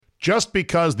Just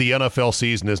because the NFL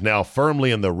season is now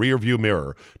firmly in the rearview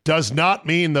mirror does not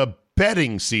mean the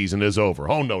betting season is over.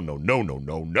 Oh, no, no, no, no,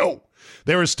 no, no.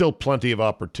 There is still plenty of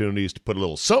opportunities to put a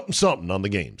little something on the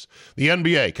games. The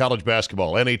NBA, college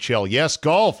basketball, NHL, yes,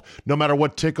 golf. No matter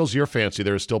what tickles your fancy,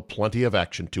 there is still plenty of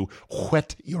action to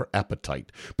whet your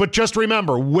appetite. But just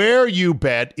remember, where you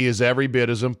bet is every bit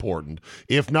as important,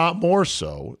 if not more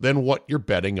so, than what you're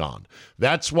betting on.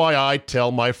 That's why I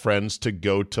tell my friends to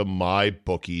go to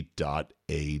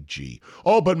mybookie.ag.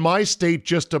 Oh, but my state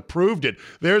just approved it.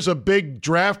 There's a big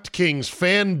DraftKings,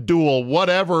 FanDuel,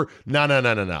 whatever.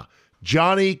 No.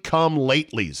 Johnny come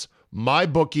latelys. My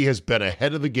bookie has been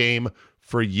ahead of the game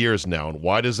for years now. And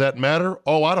why does that matter?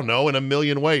 Oh, I don't know, in a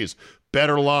million ways.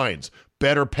 Better lines,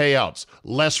 better payouts,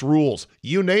 less rules,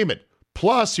 you name it.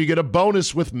 Plus, you get a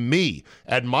bonus with me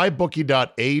at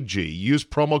mybookie.ag. Use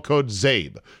promo code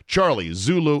ZABE, Charlie,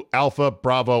 Zulu, Alpha,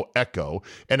 Bravo, Echo,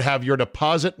 and have your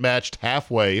deposit matched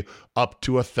halfway up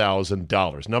to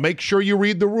 $1,000. Now, make sure you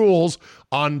read the rules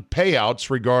on payouts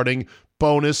regarding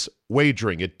bonus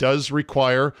wagering. It does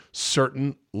require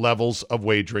certain levels of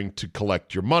wagering to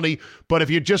collect your money, but if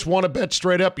you just want to bet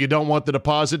straight up, you don't want the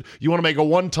deposit, you want to make a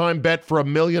one-time bet for $1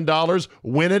 million,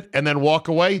 win it, and then walk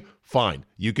away, fine.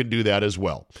 You can do that as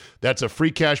well. That's a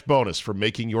free cash bonus for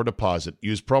making your deposit.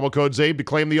 Use promo code ZABE to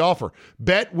claim the offer.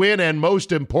 Bet, win, and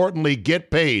most importantly,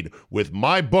 get paid with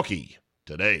MyBookie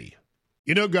today.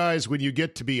 You know, guys, when you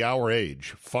get to be our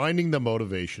age, finding the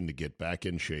motivation to get back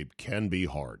in shape can be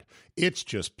hard. It's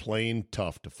just plain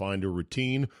tough to find a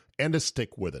routine and to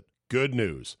stick with it. Good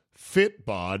news.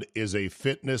 Fitbod is a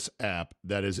fitness app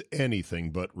that is anything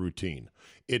but routine.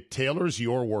 It tailors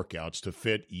your workouts to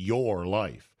fit your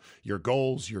life, your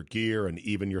goals, your gear, and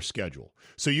even your schedule,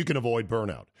 so you can avoid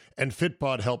burnout. And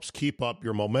Fitbod helps keep up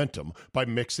your momentum by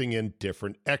mixing in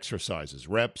different exercises,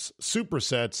 reps,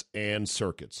 supersets, and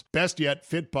circuits. Best yet,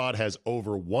 Fitbod has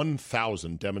over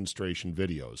 1,000 demonstration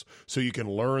videos, so you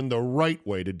can learn the right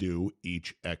way to do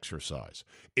each exercise.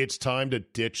 It's time to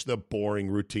ditch the boring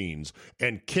routines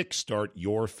and kickstart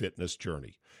your fitness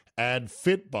journey. Add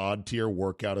Fitbod to your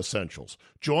workout essentials.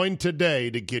 Join today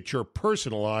to get your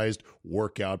personalized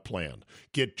workout plan.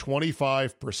 Get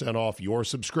 25% off your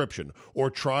subscription or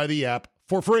try the app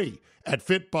for free at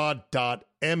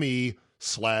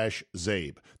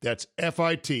fitbod.me/Zabe. That's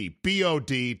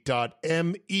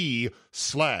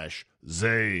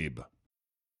fitbod.me/Zabe.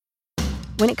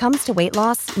 When it comes to weight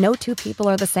loss, no two people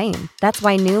are the same. That's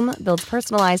why Noom builds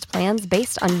personalized plans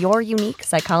based on your unique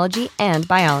psychology and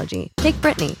biology. Take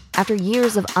Brittany. After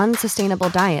years of unsustainable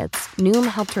diets, Noom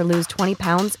helped her lose 20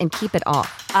 pounds and keep it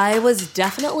off. I was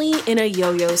definitely in a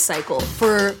yo-yo cycle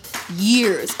for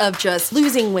years of just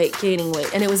losing weight, gaining weight,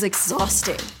 and it was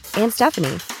exhausting. And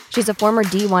Stephanie. She's a former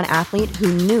D1 athlete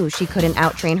who knew she couldn't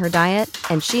outtrain her diet,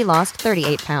 and she lost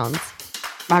 38 pounds.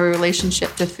 My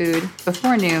relationship to food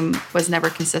before Noom was never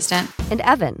consistent. And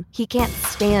Evan, he can't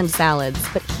stand salads,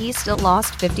 but he still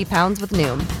lost 50 pounds with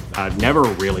Noom. I never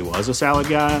really was a salad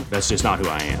guy. That's just not who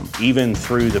I am. Even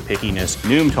through the pickiness,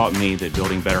 Noom taught me that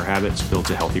building better habits builds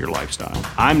a healthier lifestyle.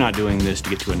 I'm not doing this to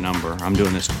get to a number. I'm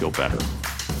doing this to feel better.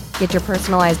 Get your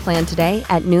personalized plan today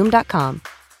at Noom.com.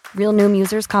 Real Noom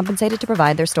users compensated to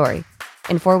provide their story.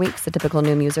 In 4 weeks, the typical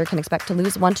Noom user can expect to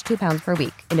lose 1 to 2 pounds per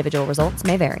week. Individual results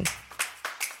may vary.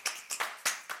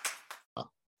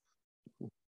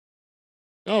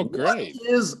 Oh, great. What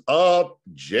is up,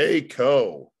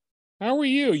 J.Co.? How are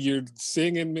you? You're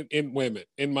singing in women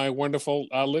in my wonderful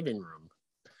living room.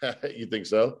 You think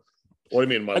so? What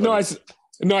do you mean? I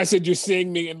said you're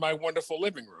seeing me in my wonderful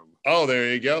living room. Oh,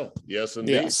 there you go. Yes,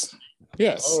 indeed.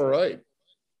 Yes. All right.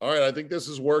 I think this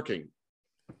is working.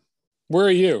 Where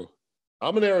are you?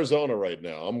 I'm in Arizona right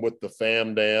now. I'm with the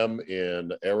Fam Dam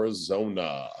in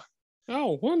Arizona.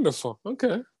 Oh, wonderful.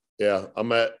 Okay. Yeah,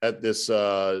 I'm at this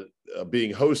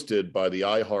being hosted by the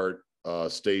iHeart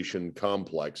station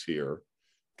complex here,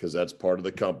 because that's part of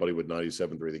the company with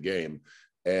 97.3 The Game.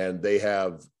 And they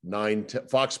have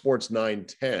Fox Sports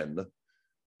 910,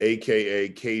 aka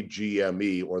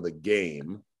KGME, or The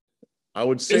Game. I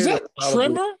would say is that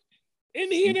Trimmer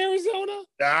in Arizona?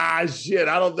 Shit,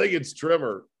 I don't think it's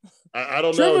Trimmer. I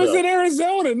don't know. Trimmer's in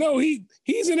Arizona. No,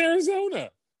 he's in Arizona.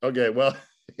 Okay, well,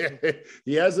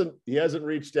 he hasn't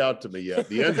reached out to me yet.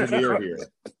 The engineer here,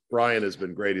 Brian, has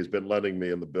been great. He's been letting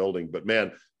me in the building. But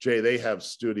man, Jay, they have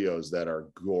studios that are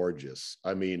gorgeous.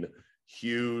 I mean,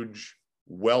 huge,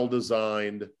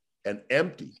 well-designed, and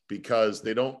empty, because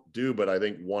they don't do but I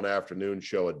think one afternoon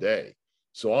show a day.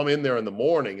 So I'm in there in the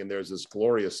morning and there's this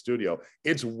glorious studio.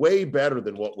 It's way better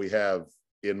than what we have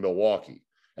in Milwaukee.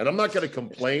 And I'm not going to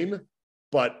complain,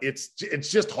 but it's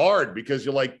just hard because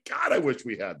you're like, God, I wish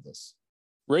we had this.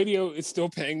 Radio is still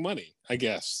paying money, I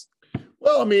guess.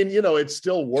 Well, I mean, it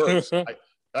still works.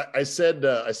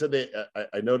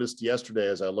 I noticed yesterday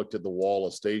as I looked at the wall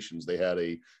of stations, they had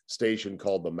a station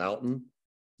called The Mountain.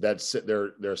 That's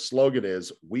their slogan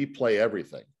is, "We play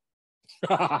everything."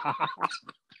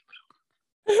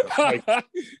 Like,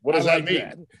 what does that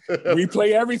mean? We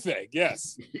play everything.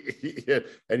 Yes.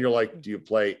 And you're like, do you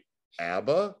play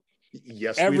ABBA?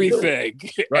 Yes, everything. We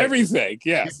do. Right. Everything.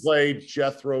 Yes. You play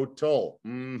Jethro Tull.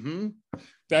 Mm-hmm.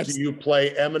 Do you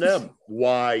play Eminem?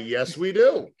 Why, yes, we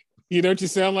do. You know what you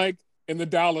sound like? In the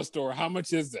dollar store. How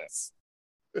much is this?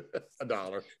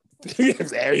 $1.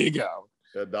 There you go.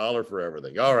 $1 for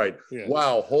everything. All right. Yeah.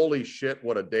 Wow. Holy shit.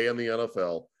 What a day in the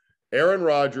NFL. Aaron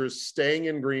Rodgers staying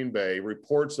in Green Bay,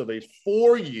 reports of a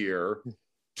 4-year,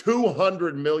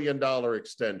 $200 million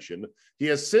extension. He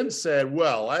has since said,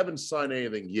 well, I haven't signed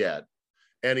anything yet.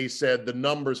 And he said the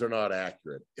numbers are not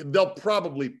accurate. They'll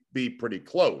probably be pretty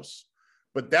close.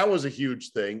 But that was a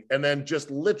huge thing. And then just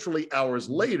literally hours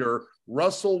later,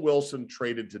 Russell Wilson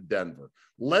traded to Denver.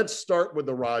 Let's start with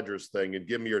the Rodgers thing and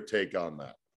give me your take on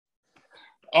that.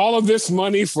 All of this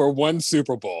money for one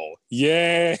Super Bowl.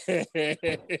 Yeah.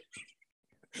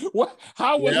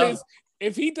 How will his,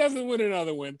 if he doesn't win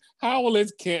another one, how will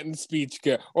his Canton speech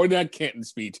go? Or not Canton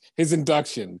speech, his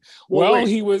induction. Well,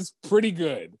 he was pretty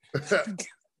good.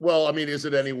 Well, I mean, is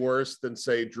it any worse than,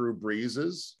 say, Drew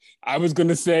Brees's? I was going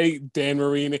to say Dan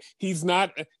Marino. He's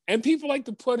not, and people like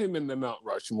to put him in the Mount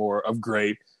Rushmore of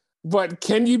great. But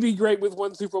can you be great with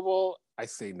one Super Bowl? I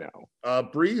say no.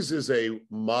 Brees is a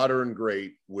modern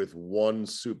great with one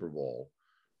Super Bowl.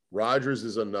 Rodgers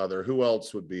is another. Who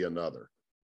else would be another?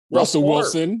 Russell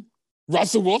Wilson.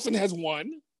 Russell Wilson has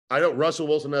one. I know Russell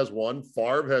Wilson has one.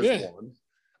 Favre has one.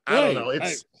 I don't know.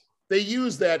 They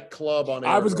use that club on.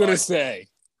 I was going to say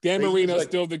Dan Marino's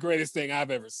still the greatest thing I've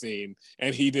ever seen,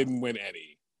 and he didn't win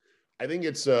any. I think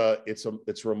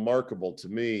it's remarkable to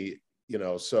me.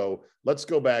 So let's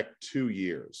go back 2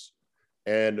 years.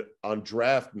 And on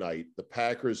draft night, the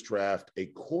Packers draft a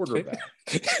quarterback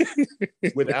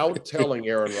without telling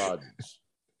Aaron Rodgers.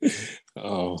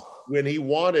 Oh. When he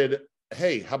wanted,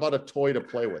 hey, how about a toy to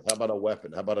play with? How about a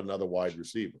weapon? How about another wide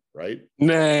receiver, right?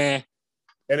 Nah.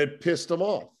 And it pissed him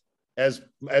off. As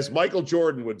Michael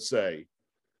Jordan would say,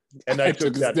 and I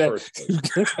took that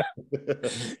personally.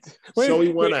 So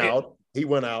he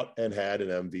went out and had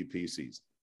an MVP season,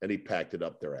 and he packed it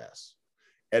up their ass.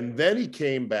 And then he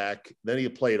came back. Then he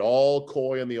played all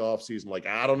coy in the offseason, like,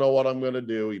 I don't know what I'm going to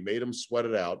do. He made him sweat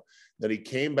it out. Then he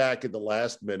came back at the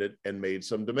last minute and made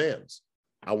some demands.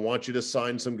 I want you to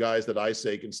sign some guys that I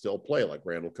say can still play, like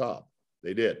Randall Cobb.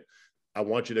 They did. I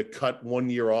want you to cut 1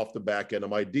 year off the back end of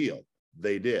my deal.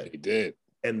 They did. He did.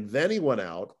 And then he went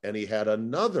out and he had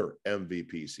another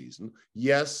MVP season.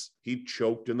 Yes, he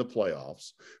choked in the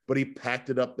playoffs, but he packed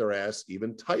it up their ass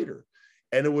even tighter.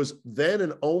 And it was then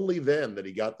and only then that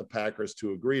he got the Packers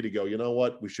to agree to go, you know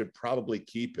what, we should probably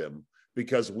keep him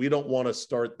because we don't want to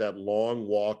start that long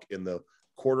walk in the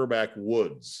quarterback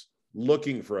woods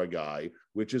looking for a guy,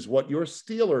 which is what your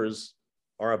Steelers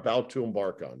are about to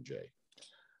embark on, Jay.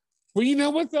 Well, you know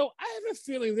what, though? I have a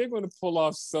feeling they're going to pull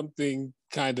off something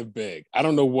kind of big. I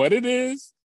don't know what it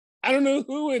is. I don't know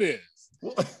who it is.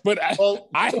 But I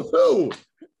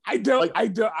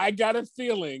got a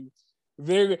feeling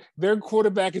their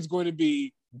quarterback is going to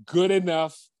be good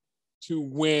enough to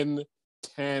win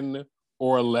 10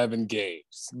 or 11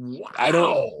 games. Wow.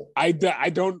 I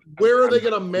don't. Where are they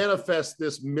going to manifest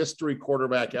this mystery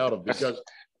quarterback out of? Because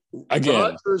again,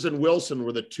 Rodgers and Wilson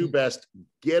were the two best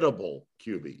gettable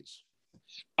QBs.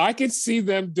 I could see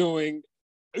them doing.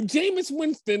 Jameis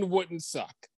Winston wouldn't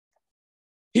suck.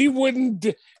 He wouldn't.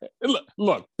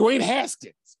 Look, Dwayne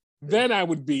Haskins. Then I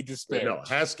would be disparaged. No,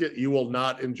 Haskins, you will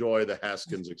not enjoy the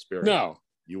Haskins experience. No,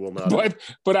 you will not.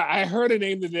 But I heard a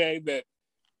name today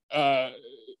that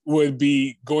would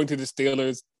be going to the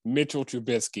Steelers, Mitchell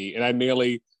Trubisky, and I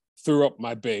nearly threw up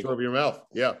my bagel. Threw up your mouth.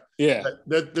 Yeah. Yeah.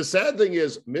 The sad thing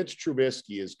is Mitch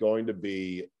Trubisky is going to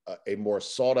be a more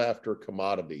sought after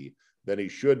commodity than he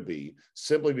should be,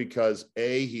 simply because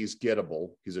A, he's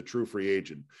gettable. He's a true free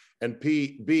agent. And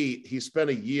B, he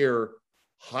spent a year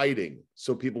hiding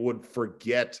so people would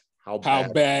forget how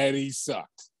bad he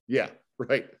sucked. Yeah,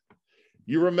 right.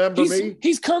 You remember me?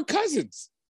 He's Kirk Cousins.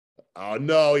 Oh,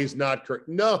 no, he's not Kirk.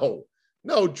 No,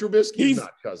 Trubisky's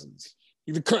not Cousins.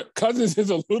 Cousins is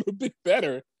a little bit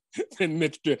better than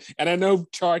Mitch. And I know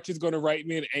Charch is going to write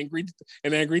me an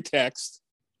angry text.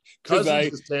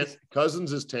 Cousins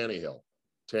is Tannehill.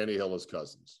 Tannehill is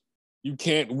Cousins. You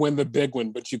can't win the big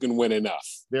one, but you can win enough.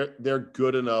 They're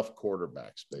good enough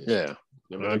quarterbacks, basically. Yeah,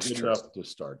 they're good enough to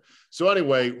start. So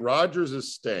anyway, Rodgers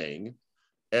is staying,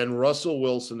 and Russell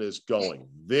Wilson is going.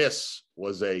 This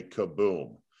was a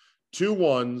kaboom. 2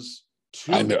 ones,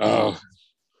 2 twos,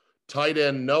 tight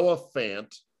end Noah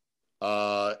Fant,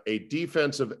 a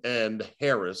defensive end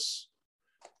Harris,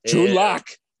 Drew Lock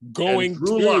going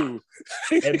to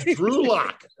Drew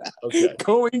Lock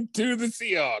going to the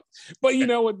Seahawks. But you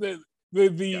know what,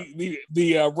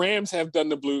 the Rams have done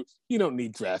the blue. You don't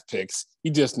need draft picks.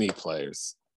 You just need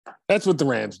players. That's what the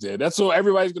Rams did. That's what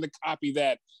everybody's going to copy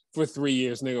that for 3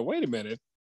 years. And they go, wait a minute.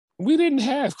 We didn't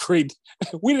have great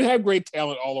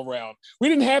talent all around. We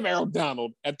didn't have Aaron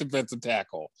Donald at defensive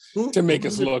tackle to make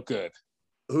us look good.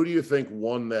 Who do you think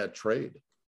won that trade?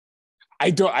 I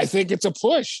think it's a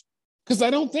push because I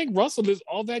don't think Russell is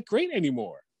all that great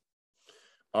anymore.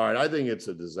 All right, I think it's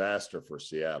a disaster for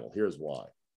Seattle. Here's why.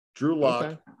 Drew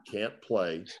Lock can't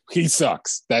play. He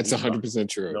sucks. That's 100%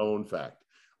 true. Known fact.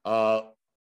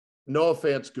 Noah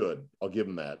Fant's good. I'll give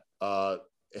him that.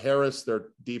 Harris, their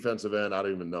defensive end, I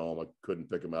don't even know him. I couldn't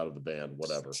pick him out of the band,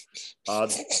 whatever.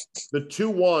 The 2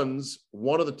 ones,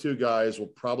 one of the 2 guys will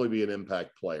probably be an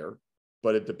impact player,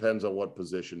 but it depends on what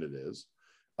position it is.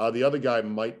 The other guy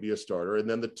might be a starter. And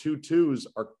then the 2 twos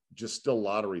are just still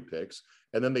lottery picks.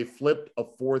 And then they flipped a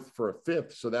 4th for a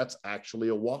 5th. So that's actually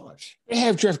a wash. They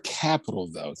have draft capital,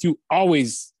 though. Only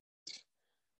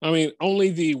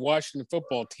the Washington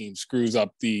football team screws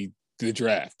up the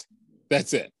draft.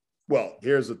 That's it. Well,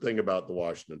 here's the thing about the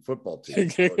Washington football team.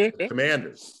 The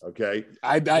Commanders, okay?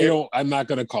 I'm not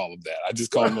going to call them that. I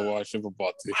just call them the Washington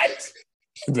football team.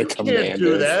 The Commanders. Can't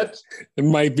do that. It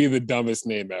might be the dumbest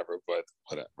name ever, but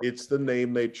whatever. It's the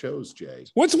name they chose, Jay.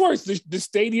 What's worse, the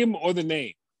stadium or the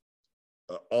name?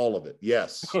 All of it.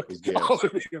 Yes. All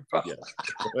of it. Yes.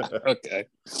 Okay.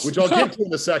 Which I'll get to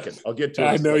in a second.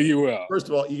 I know you will. First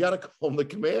of all, you got to call them the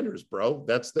Commanders, bro.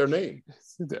 That's their name.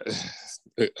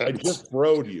 I just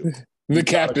broed you. The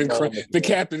Captain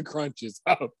Crunches.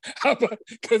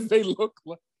 Because they look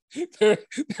like their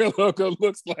logo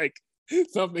looks like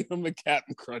something from the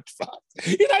Captain Crunch box.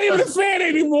 You're not even a fan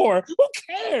anymore. Who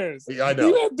cares? Yeah, I know.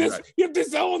 You have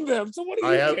disowned them. So what do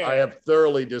you care? I have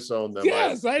thoroughly disowned them.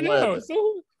 Yes, I know.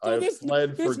 So this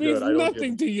means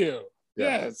nothing to you.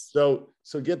 Yeah. Yes. So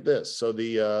get this. So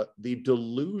the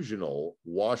delusional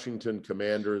Washington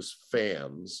Commanders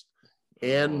fans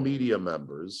and media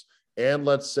members, and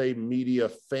let's say media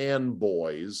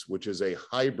fanboys, which is a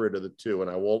hybrid of the two, and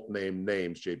I won't name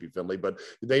names, JP Finley, but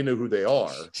they know who they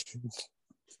are.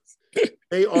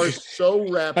 They are so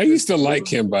wrapped. I used to like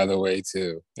him, by the way,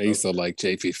 too. I used to like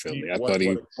JP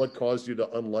Finley. What caused you to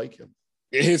unlike him?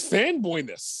 His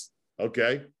fanboyness.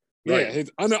 Okay. Yeah, right.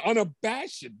 His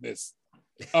unabashedness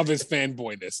of his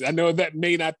fanboyness. I know that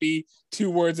may not be 2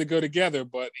 words that go together,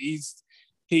 but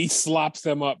he slops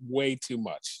them up way too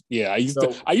much. Yeah, I used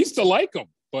to like him,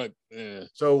 but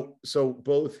so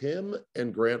both him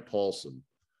and Grant Paulson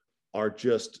are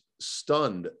just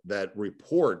stunned that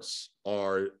reports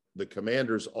are the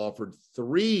Commanders offered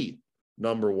 3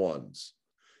 number 1s,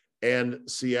 and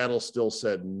Seattle still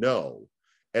said no.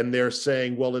 And they're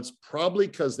saying, well, it's probably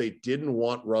because they didn't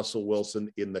want Russell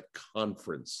Wilson in the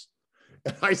conference.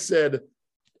 And I said,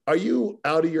 are you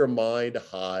out of your mind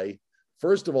high?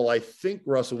 First of all, I think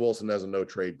Russell Wilson has a no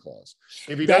trade clause.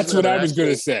 That's what I was going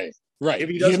to say. Right. If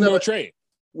he doesn't have no trade.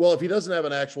 Well, if he doesn't have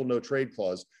an actual no trade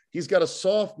clause, he's got a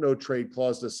soft no trade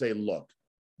clause to say, look,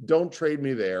 don't trade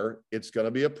me there. It's going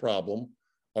to be a problem.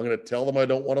 I'm going to tell them I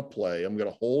don't want to play. I'm going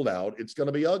to hold out. It's going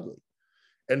to be ugly.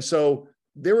 And so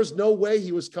there was no way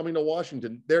he was coming to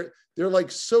Washington. They're like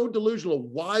so delusional.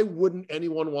 Why wouldn't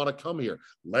anyone want to come here?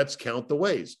 Let's count the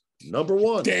ways. Number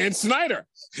 1, Dan Snyder.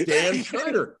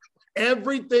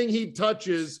 Everything he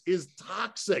touches is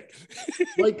toxic.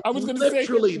 Like, I was going to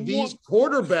literally, these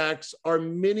quarterbacks are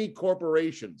mini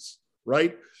corporations,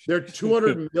 right? They're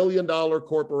 $200 million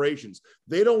corporations.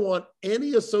 They don't want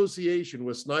any association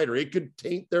with Snyder. It could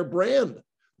taint their brand.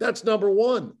 That's number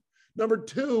 1. Number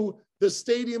 2, the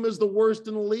stadium is the worst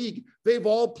in the league. They've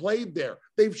all played there.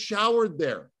 They've showered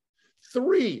there.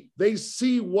 3, they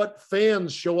see what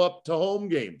fans show up to home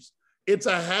games. It's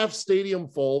a half stadium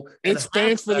full. It's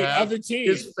fans for the other team.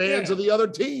 It's fans of the other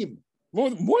team. More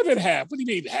than half. What do you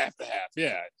mean half to half?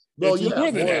 Yeah. Well,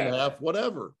 more than half,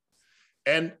 whatever.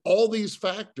 And all these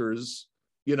factors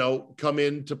come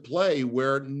into play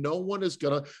where no one is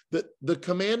going to, the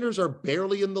Commanders are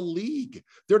barely in the league.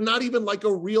 They're not even like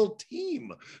a real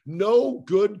team. No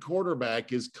good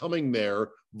quarterback is coming there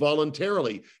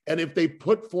voluntarily. And if they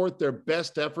put forth their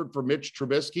best effort for Mitch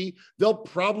Trubisky, they'll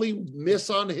probably miss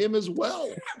on him as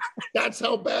well. That's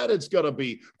how bad it's going to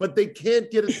be, but they can't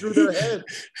get it through their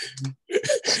heads.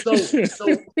 So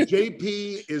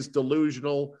JP is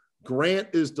delusional. Grant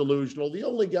is delusional. The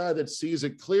only guy that sees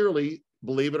it clearly,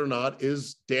 believe it or not,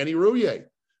 is Danny Rouhier,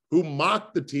 who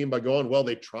mocked the team by going, well,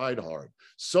 they tried hard.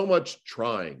 So much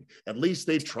trying. At least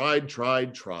they tried.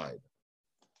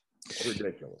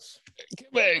 Ridiculous.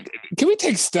 Can we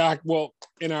take stock? Well,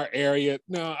 in our area,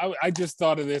 no, I just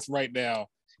thought of this right now.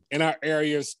 In our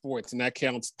area of sports, and that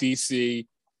counts DC,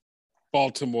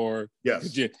 Baltimore, yes.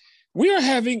 Virginia. We are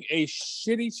having a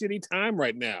shitty time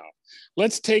right now.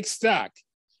 Let's take stock.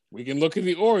 We can look at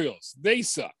the Orioles. They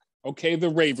suck. Okay, the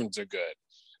Ravens are good.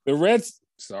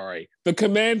 The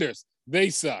Commanders, they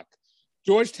suck.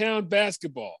 Georgetown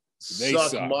basketball, they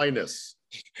suck. Minus.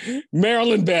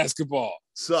 Maryland basketball,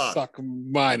 suck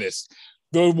minus.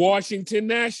 The Washington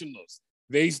Nationals,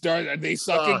 they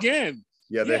suck again.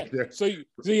 Yeah. So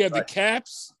you have the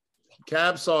Caps.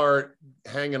 Caps are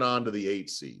hanging on to the 8th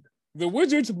seed. The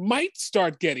Wizards might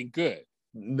start getting good.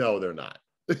 No, they're not.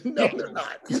 They're not.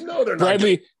 They're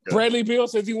not. Bradley Beal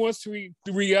says he wants to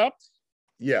re-up.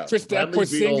 Yeah. Kristaps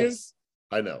Porzingis.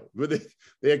 I know. But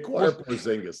they acquired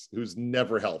Porzingis, who's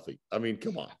never healthy. I mean,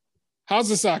 come on. How's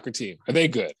the soccer team? Are they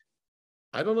good?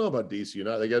 I don't know about DC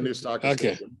United. They got a new soccer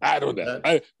team. Stadium. I don't know.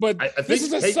 I this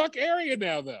is a suck area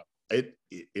now, though.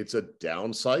 It's a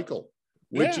down cycle,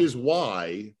 which is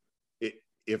why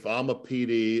if I'm a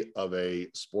PD of a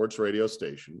sports radio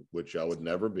station, which I would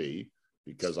never be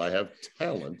because I have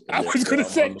talent. I was going to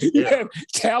say you have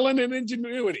talent and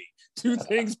ingenuity, two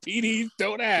things PDs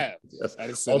don't have.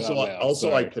 Yes.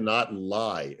 Also, I cannot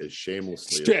lie as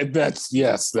shamelessly.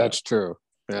 That's true.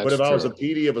 But if I was a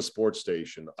PD of a sports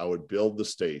station, I would build the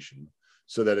station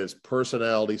so that it's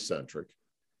personality centric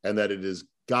and that it is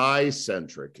guy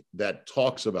centric that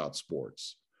talks about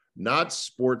sports, not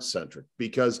sports centric,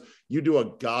 because you do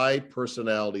a guy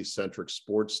personality centric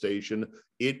sports station,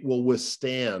 it will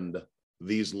withstand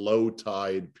these low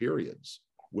tide periods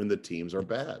when the teams are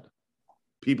bad.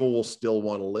 People will still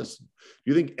want to listen.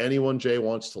 Do you think anyone, Jay,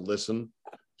 wants to listen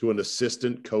to an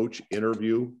assistant coach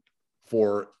interview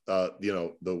for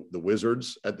the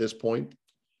Wizards at this point?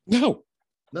 No.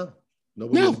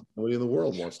 Nobody in the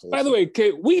world wants to listen. By the way,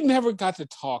 Kate, we never got to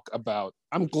talk about,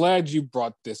 I'm glad you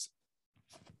brought this,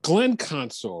 Glenn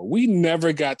Consor. We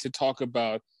never got to talk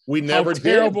about how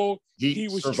terrible he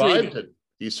was survived treated. It.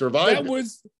 He survived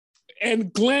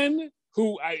And Glenn,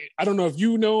 who I don't know if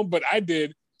you know him, but I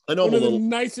did. I know one him of the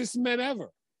nicest men ever.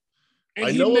 And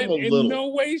I know him a little. In no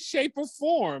way, shape, or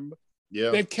form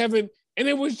that Kevin. And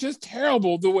it was just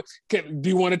terrible. Do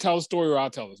you want to tell a story or I'll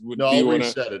tell this? No, I'll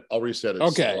reset it.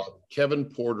 Okay. So, Kevin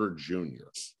Porter Jr.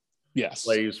 Yes.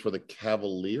 Plays for the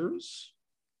Cavaliers.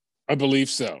 I believe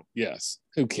so. Yes.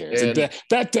 Who cares? And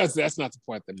that's not the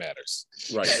point that matters.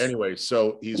 Right. Anyway,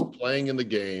 so he's playing in the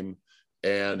game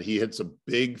and he hits a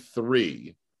big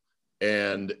three.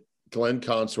 And Glenn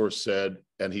Consor said,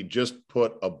 and he just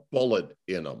put a bullet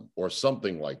in him or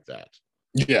something like that.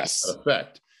 Yes.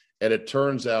 Effect. And it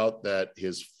turns out that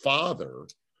his father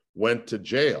went to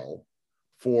jail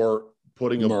for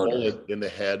putting a bullet in the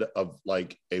head of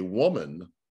like a woman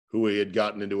who he had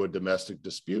gotten into a domestic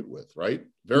dispute with, right?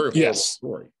 Very horrible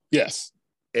story. Yes.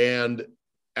 And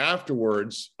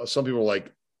afterwards, some people were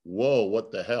like, whoa,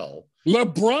 what the hell?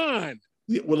 LeBron.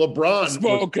 Well, LeBron was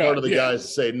part of the guys to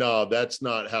say, no, that's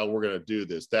not how we're going to do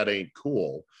this. That ain't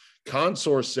cool.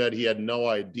 Consor said he had no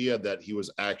idea that he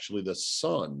was actually the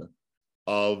son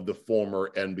of the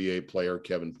former NBA player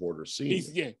Kevin Porter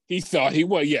Sr. He thought he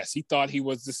was. Yes, he thought he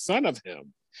was the son of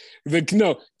him.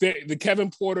 The Kevin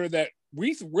Porter that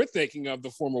we're thinking of, the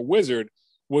former Wizard,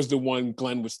 was the one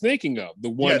Glenn was thinking of.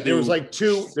 The one. Yeah, there was like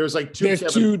two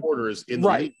Kevin Porters in the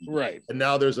league, right, and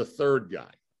now there's a third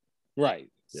guy. Right.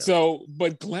 Yeah. So,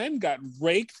 but Glenn got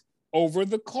raked over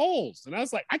the coals, and I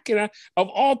was like, I cannot. Of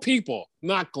all people,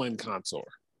 not Glenn Consor,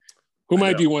 who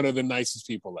might be one of the nicest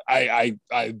people. I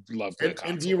love Glenn Consor.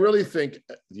 And do you really think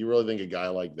a guy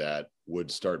like that would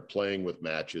start playing with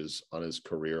matches on his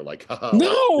career? Like,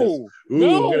 no, I'm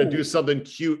going to do something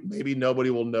cute. Maybe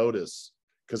nobody will notice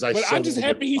because I'm just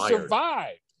happy he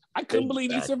survived. I couldn't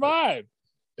believe he survived.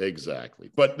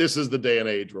 Exactly. But this is the day and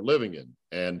age we're living in.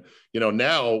 And,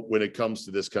 now when it comes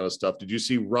to this kind of stuff, did you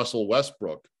see Russell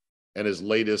Westbrook and his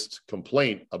latest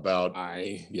complaint about?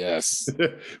 Yes.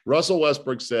 Russell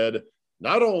Westbrook said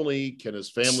Not only can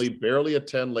his family barely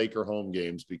attend Laker home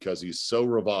games because he's so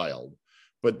reviled,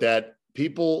 but that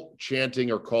people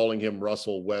chanting or calling him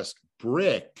Russell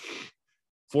Westbrick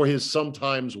for his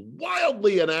sometimes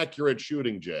wildly inaccurate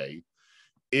shooting, Jay,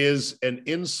 is an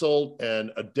insult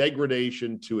and a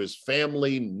degradation to his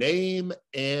family name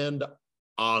and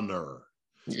honor.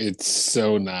 It's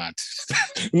so not.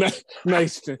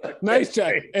 nice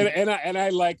try. And I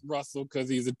like Russell because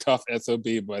he's a tough SOB,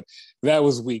 but that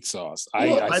was weak sauce.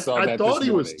 I thought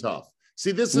he was tough.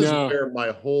 See, this is where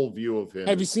my whole view of him.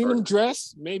 Have you seen him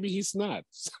dress? Maybe he's not.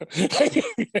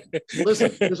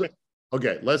 Listen,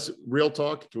 okay, let's real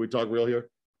talk. Can we talk real here?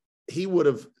 He would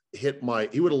have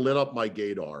lit up my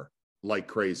Gator like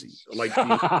crazy. Like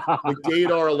the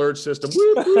Gator alert system.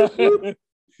 Whoop, whoop, whoop.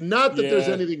 Not that there's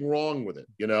anything wrong with it,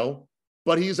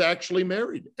 but he's actually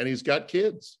married and he's got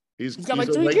kids. He's got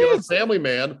like 3 kids. Family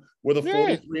man with a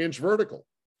 43-inch vertical.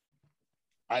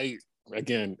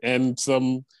 And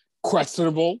some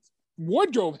questionable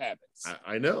wardrobe habits.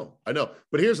 I know.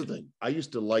 But here's the thing. I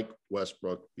used to like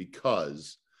Westbrook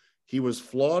because he was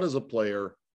flawed as a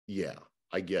player. Yeah,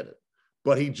 I get it.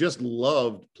 But he just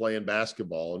loved playing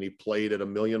basketball and he played at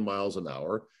 1,000,000 miles an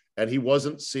hour. And he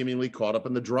wasn't seemingly caught up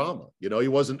in the drama. He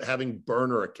wasn't having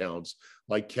burner accounts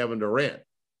like Kevin Durant.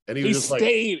 And he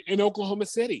stayed in Oklahoma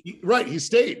City. He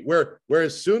stayed. Where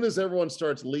as soon as everyone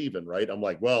starts leaving, right, I'm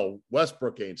like, well,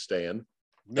 Westbrook ain't staying.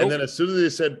 Nope. And then as soon as they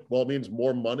said, well, it means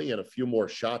more money and a few more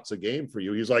shots a game for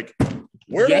you, he's like,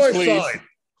 where do I sign?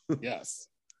 Yes.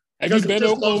 Have you been to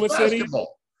Oklahoma City?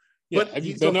 Yeah. Have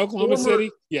you been to Oklahoma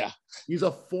City? Yeah. He's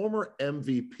a former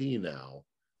MVP now,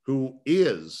 who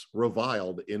is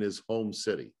reviled in his home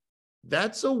city.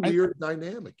 That's a weird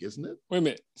dynamic, isn't it? Wait a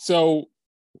minute. So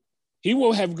he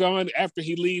will have gone after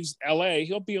he leaves LA.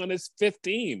 He'll be on his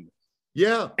 15.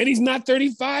 Yeah. And he's not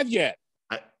 35 yet.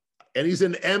 And he's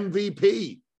an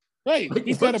MVP. Right.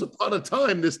 Once upon a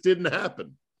time, this didn't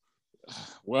happen.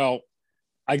 Well,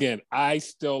 again, I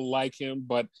still like him,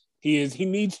 but he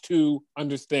needs to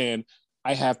understand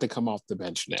I have to come off the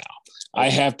bench now. I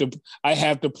have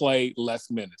to play less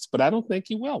minutes, but I don't think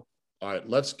he will. All right,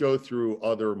 let's go through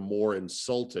other more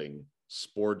insulting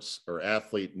sports or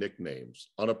athlete nicknames,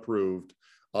 unapproved,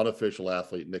 unofficial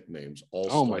athlete nicknames.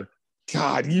 Oh my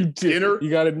God, you did. You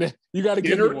got to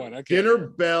give me one. Okay. Dinner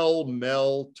Bell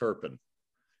Mel Turpin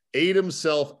ate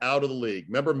himself out of the league.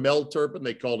 Remember Mel Turpin?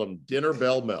 They called him Dinner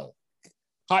Bell Mel.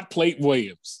 Hot Plate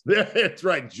Williams. That's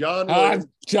right. John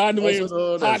Williams.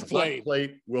 Hot Plate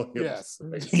Williams. Yes.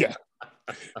 Yeah.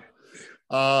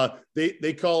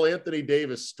 They call Anthony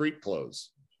Davis street clothes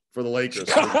for the Lakers.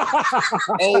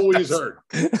 Always hurt.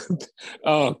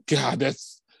 Oh God,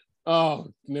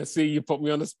 now see, you put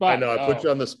me on the spot. I know, I put you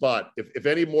on the spot. If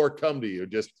any more come to you,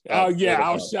 just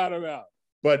I'll shout them out.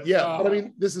 But but I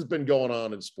mean, this has been going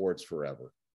on in sports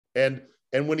forever.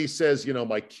 And when he says,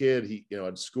 my kid, he,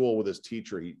 at school with his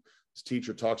teacher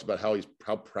talks about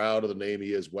how proud of the name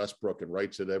he is, Westbrook, and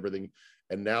writes it, everything.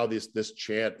 And now this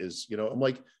chant is, I'm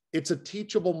like, it's a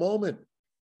teachable moment.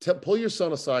 Pull your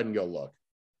son aside and go, look,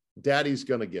 daddy's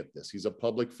going to get this. He's a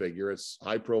public figure. It's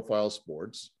high profile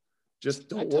sports. Just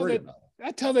don't worry about it.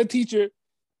 I tell that teacher,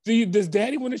 does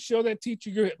daddy want to show that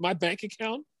teacher my bank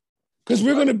account? Because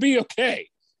we're going to be okay.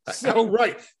 So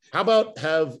right. How about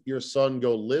have your son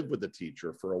go live with the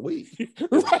teacher for a week?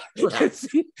 Right.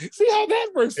 See how that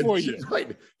works for you.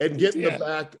 Right. And get in the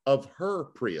back of her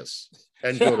Prius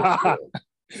and go to school.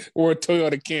 Or a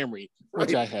Toyota Camry,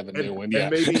 which I have a new one.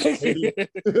 Yeah.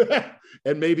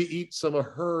 And maybe eat some of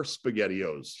her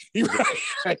SpaghettiOs.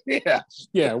 Right.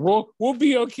 Yeah. We'll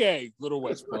be okay, little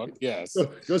Westbrook. Right. Yes.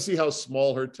 Go see how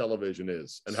small her television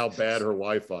is and how bad her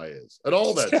Wi-Fi is and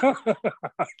all that.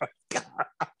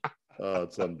 Oh,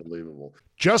 it's unbelievable.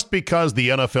 Just because the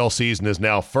NFL season is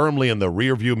now firmly in the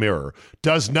rearview mirror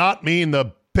does not mean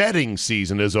the betting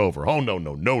season is over. Oh,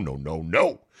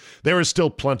 no. There is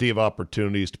still plenty of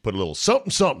opportunities to put a little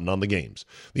something on the games.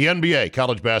 The NBA,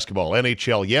 college basketball,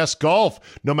 NHL, yes, golf.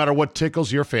 No matter what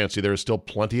tickles your fancy, there is still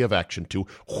plenty of action to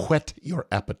whet your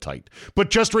appetite. But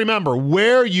just remember,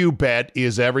 where you bet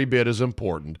is every bit as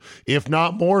important, if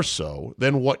not more so,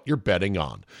 than what you're betting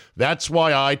on. That's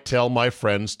why I tell my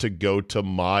friends to go to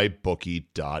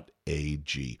mybookie.ag.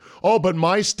 Oh, but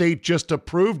my state just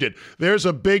approved it. There's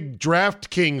a big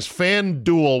DraftKings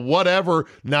FanDuel, whatever.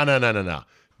 No.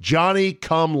 Johnny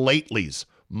come latelys.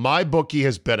 My bookie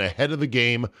has been ahead of the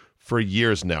game for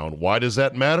years now. And why does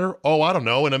that matter? Oh, I don't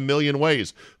know, in a million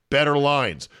ways. Better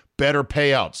lines, better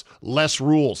payouts, less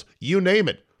rules, you name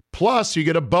it. Plus, you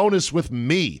get a bonus with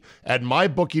me at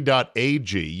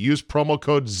mybookie.ag. Use promo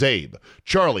code ZABE,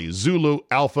 Charlie, Zulu,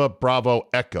 Alpha, Bravo,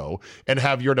 Echo, and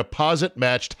have your deposit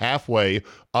matched halfway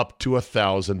up to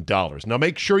 $1,000. Now,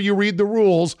 make sure you read the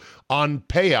rules on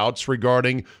payouts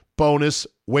regarding bonus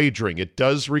wagering. It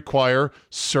does require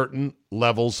certain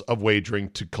levels of wagering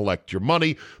to collect your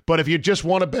money. But if you just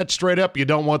want to bet straight up, you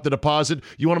don't want the deposit,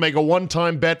 you want to make a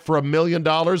one-time bet for $1 million,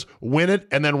 win it,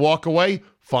 and then walk away,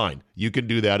 fine. You can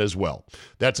do that as well.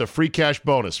 That's a free cash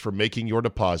bonus for making your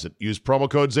deposit. Use promo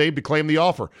code ZABE to claim the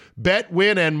offer. Bet,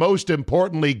 win, and most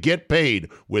importantly, get paid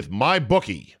with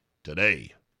MyBookie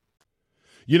today.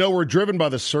 You know, we're driven by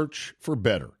the search for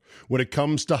better. When it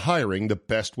comes to hiring, the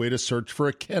best way to search for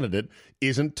a candidate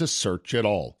isn't to search at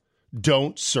all.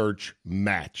 Don't search,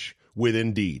 match with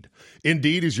Indeed.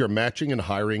 Indeed is your matching and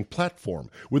hiring platform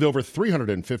with over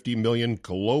 350 million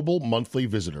global monthly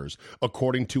visitors,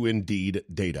 according to Indeed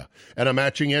data, and a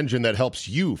matching engine that helps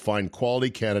you find quality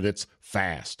candidates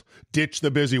fast. Ditch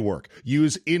the busy work.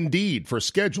 Use Indeed for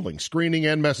scheduling, screening,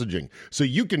 and messaging so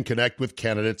you can connect with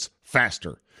candidates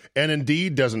faster. And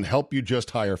Indeed doesn't help you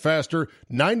just hire faster.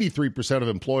 93% of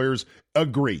employers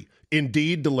agree.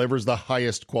 Indeed delivers the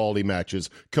highest quality matches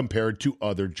compared to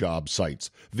other job sites.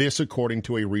 This according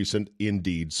to a recent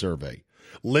Indeed survey.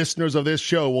 Listeners of this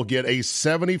show will get a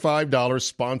 $75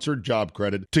 sponsored job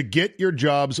credit to get your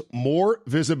jobs more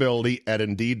visibility at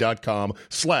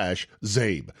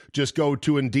Indeed.com/ZABE. Just go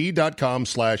to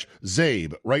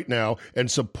Indeed.com/ZABE right now and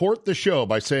support the show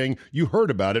by saying you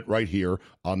heard about it right here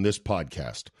on this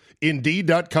podcast.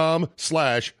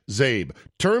 Indeed.com/ZABE.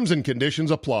 Terms and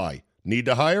conditions apply. Need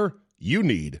to hire? You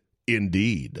need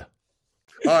Indeed.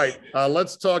 All right,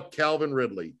 let's talk Calvin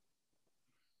Ridley.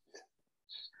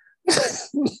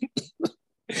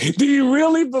 Do you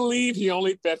really believe he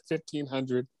only bet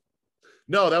 1,500?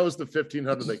 No, that was the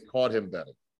 1,500 they caught him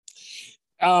betting.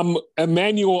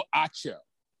 Emmanuel Acho.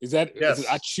 Is it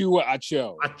Acho or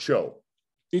Acho? Acho.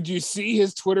 Did you see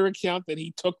his Twitter account that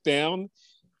he took down?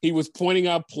 He was pointing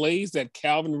out plays that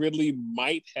Calvin Ridley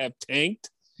might have tanked.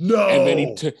 No. And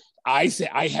then I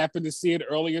happened to see it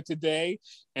earlier today,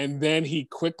 and then he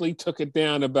quickly took it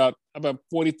down about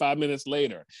 45 minutes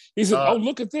later. He said, "Oh,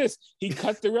 look at this! He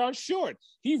cut the route short.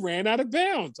 He ran out of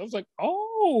bounds." I was like,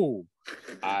 "Oh,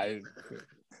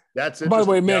 that's it." By the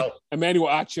way, Emmanuel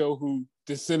Acho, who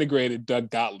disintegrated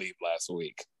Doug Gottlieb last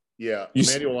week. Yeah,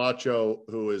 Emmanuel Acho,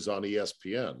 who is on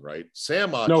ESPN, right?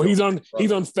 Sam Acho. No, he's on Fox. Sam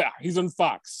he's on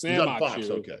Acho, Fox.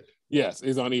 Okay. Yes,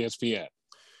 he's on ESPN.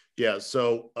 Yeah,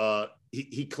 so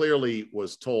he clearly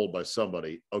was told by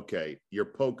somebody, okay, you're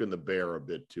poking the bear a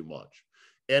bit too much.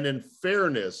 And in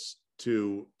fairness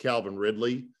to Calvin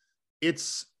Ridley,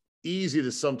 it's easy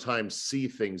to sometimes see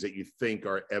things that you think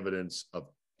are evidence of,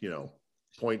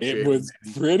 point. It was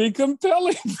pretty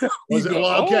compelling. Was it?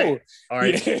 Well, okay. All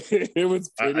right. Yeah, it was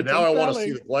pretty now compelling. I want to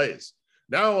see the plays.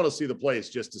 Now I want to see the plays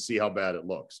just to see how bad it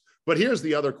looks. But here's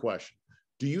the other question.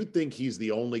 Do you think he's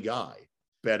the only guy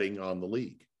betting on the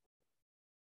league?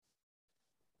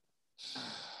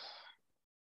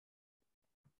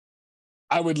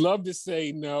 I would love to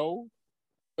say no,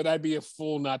 but I'd be a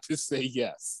fool not to say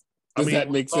yes. Does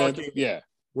that make sense? Yeah.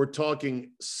 We're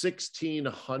talking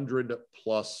 1,600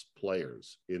 plus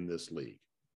players in this league.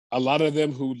 A lot of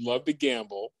them who love to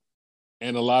gamble,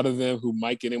 and a lot of them who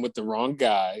might get in with the wrong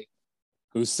guy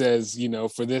who says,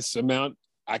 for this amount,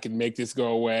 I can make this go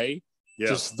away. Yeah.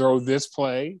 Just throw this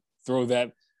play, throw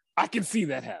that. I can see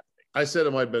that happening. I said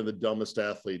it might have been the dumbest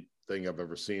athlete thing I've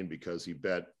ever seen because he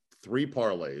bet 3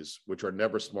 parlays, which are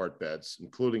never smart bets,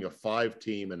 including a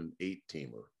 5-team and an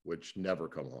 8-teamer, which never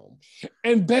come home.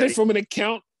 And bet it from an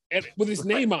account with his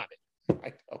name on it.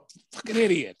 I know. Fucking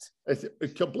idiot. A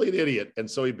complete idiot. And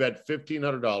so he bet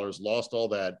 $1,500, lost all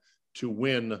that to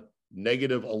win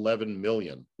 -$11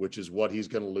 million, which is what he's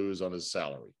going to lose on his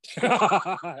salary. He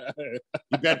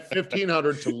bet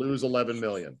 $1,500 to lose $11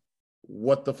 million.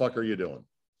 What the fuck are you doing?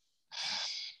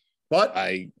 But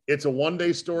it's a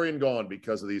one-day story and gone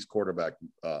because of these quarterback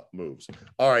moves.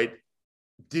 All right.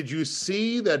 Did you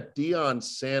see that Deion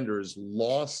Sanders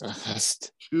lost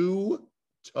 2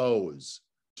 toes?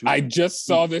 I just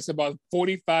saw this about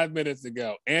 45 minutes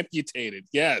ago. Amputated.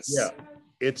 Yes. Yeah.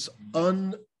 It's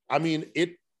I'm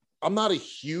not a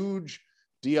huge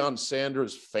Deion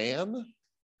Sanders fan,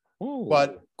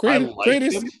 but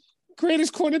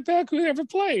greatest quarterback who ever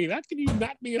played. How can you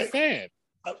not be a fan?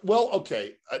 Well,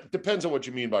 okay. Depends on what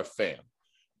you mean by fan.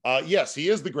 Yes, he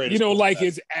is the greatest. You don't like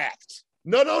his act.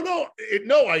 No. No,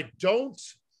 I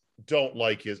don't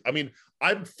like his. I mean,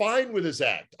 I'm fine with his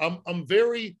act. I'm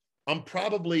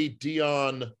probably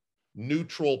Deion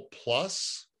neutral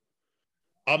plus.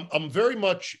 I'm very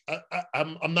much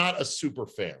I'm not a super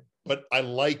fan, but I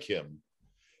like him,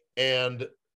 and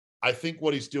I think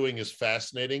what he's doing is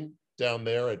fascinating down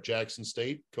there at Jackson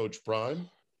State, Coach Prime.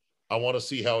 I want to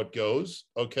see how it goes.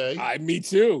 Okay, Me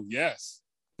too. Yes,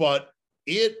 but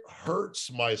it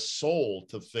hurts my soul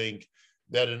to think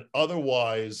that an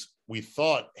otherwise we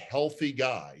thought healthy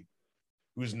guy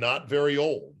who's not very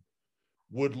old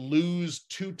would lose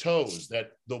 2 toes,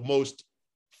 that the most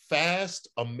fast,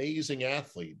 amazing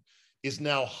athlete is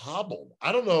now hobbled.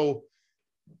 I don't know.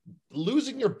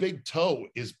 Losing your big toe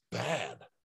is bad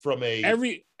from a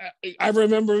I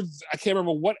remember, I can't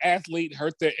remember what athlete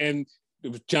hurt that, and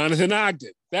it was Jonathan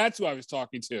Ogden. That's who I was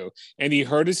talking to. And he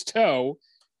hurt his toe,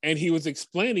 and he was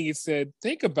explaining, he said,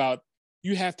 think about,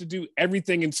 you have to do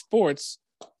everything in sports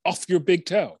off your big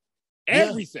toe.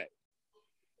 Everything.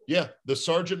 Yeah, the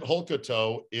Sergeant Hulka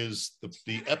toe is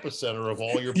the epicenter of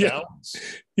all your balance.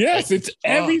 Yes, it's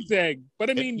everything. But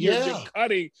I mean,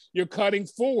 you're cutting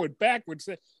forward, backwards.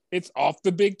 It's off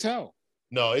the big toe.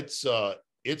 No,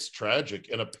 it's tragic.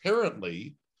 And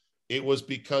apparently it was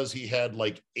because he had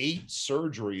like 8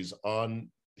 surgeries on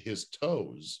his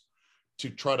toes to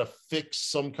try to fix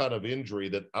some kind of injury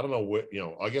that I don't know what,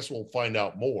 I guess we'll find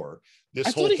out more.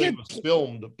 This whole thing was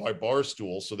filmed by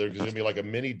Barstool, so there's going to be like a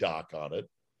mini doc on it.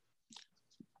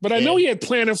 But I know he had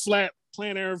plantar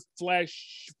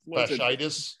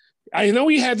fasciitis. I know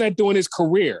he had that during his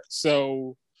career.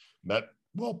 So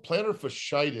plantar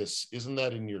fasciitis, isn't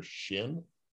that in your shin?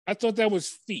 I thought that was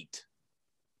feet.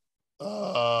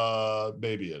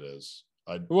 Maybe it is.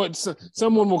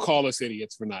 Someone will call us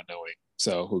idiots for not knowing.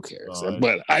 So who cares?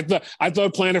 But I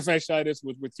thought plantar fasciitis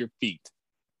was with your feet.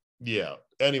 Yeah.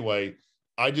 Anyway,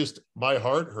 my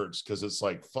heart hurts because it's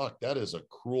like, fuck, that is a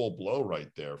cruel blow right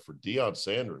there for Deion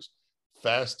Sanders.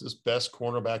 Fastest, best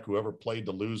cornerback who ever played,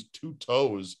 to lose 2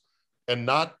 toes, and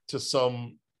not to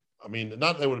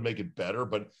not that would make it better,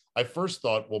 but I first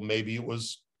thought, well, maybe it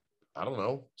was, I don't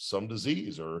know, some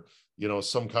disease or,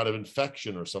 some kind of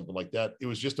infection or something like that. It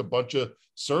was just a bunch of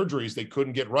surgeries they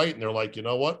couldn't get right. And they're like, you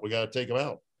know what? We got to take them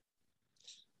out.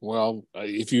 Well,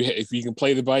 if you can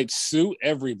play the bite, sue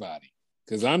everybody.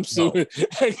 Because I'm suing. No.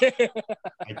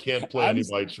 I can't play any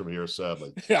bites from here,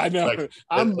 sadly. I know. Fact,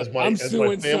 I'm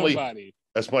suing somebody.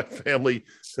 As my family,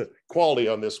 quality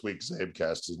on this week's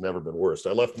Zabecast has never been worse.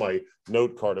 I left my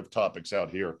note card of topics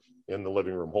out here in the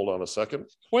living room. Hold on a second.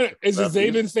 Wait, is the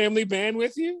Zabin family band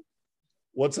with you?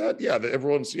 What's that? Yeah,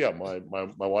 everyone's, my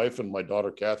wife and my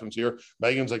daughter Catherine's here.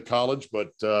 Megan's at college,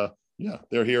 but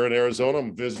they're here in Arizona.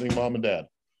 I'm visiting mom and dad.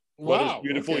 Wow. It's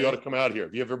beautiful. Okay. You ought to come out here.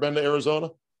 Have you ever been to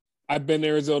Arizona? I've been to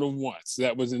Arizona once.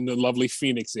 That was in the lovely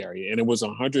Phoenix area, and it was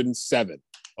 107.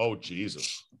 Oh,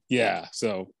 Jesus. Yeah.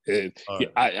 So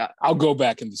I'll go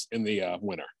back in the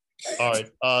winter. All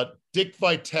right. Dick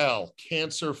Vitale,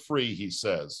 cancer-free, he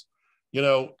says.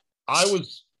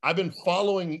 I've been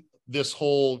following this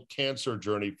whole cancer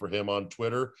journey for him on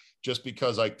Twitter just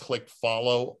because I clicked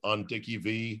follow on Dickie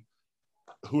V,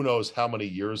 who knows how many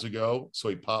years ago. So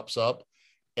he pops up.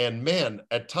 And man,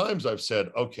 at times I've said,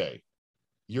 okay,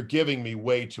 you're giving me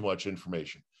way too much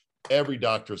information. Every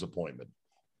doctor's appointment,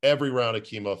 every round of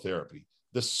chemotherapy,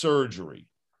 the surgery,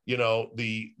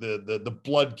 the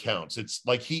blood counts. It's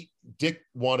like Dick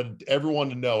wanted everyone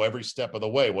to know every step of the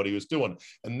way what he was doing.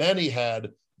 And then he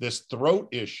had this throat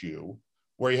issue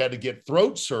where he had to get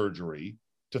throat surgery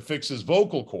to fix his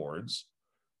vocal cords.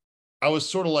 I was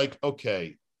sort of like,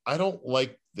 okay, I don't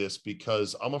like this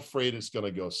because I'm afraid it's going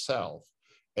to go south.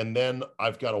 And then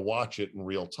I've got to watch it in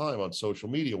real time on social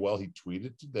media. Well, he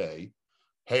tweeted today,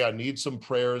 hey, I need some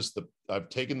prayers. I've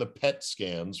taken the PET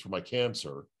scans for my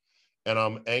cancer, and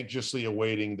I'm anxiously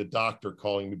awaiting the doctor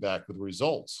calling me back with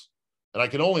results. And I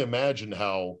can only imagine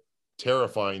how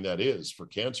terrifying that is for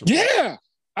cancer. Yeah,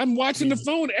 I'm watching the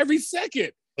phone every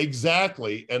second.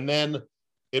 Exactly. And then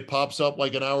it pops up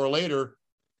like an hour later.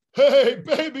 Hey,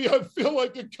 baby, I feel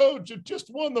like a coach. It just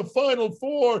won the Final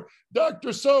Four.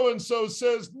 Dr. So-and-so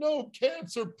says no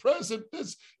cancer present.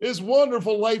 This is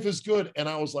wonderful. Life is good. And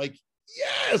I was like,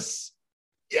 yes,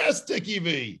 Dickie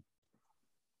V.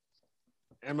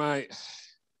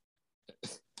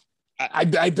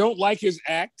 I don't like his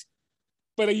act,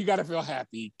 but you got to feel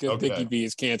happy because Dickie V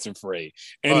is cancer free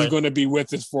and he's going to be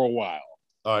with us for a while.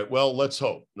 All right. Well, let's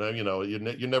hope. Now, you're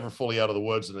never fully out of the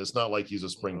woods, and it's not like he's a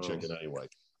spring chicken anyway.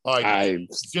 All right.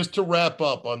 Just to wrap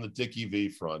up on the Dickie V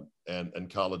front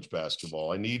and college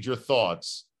basketball, I need your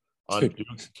thoughts on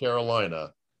Duke, Carolina,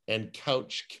 and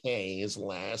Coach K's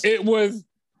last.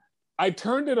 I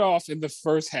turned it off in the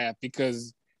first half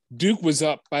because Duke was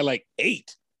up by like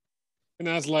 8. And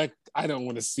I was like, I don't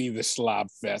want to see the slob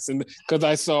fest, and because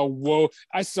I saw Wojo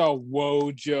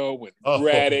and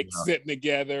Braddock sitting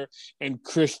together, and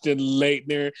Christian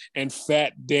Leitner and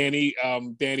Fat Danny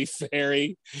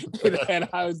Ferry, and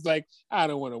I was like, I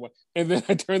don't want to watch. And then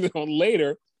I turned it on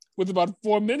later with about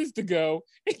 4 minutes to go,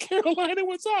 and Carolina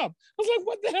was up. I was like,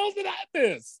 what the hell did I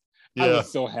miss? Yeah. I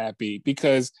was so happy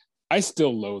because I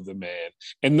still loathe the man,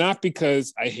 and not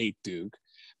because I hate Duke.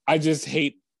 I just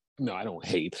hate. No, I don't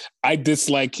hate. I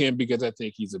dislike him because I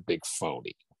think he's a big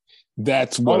phony.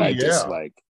 That's what I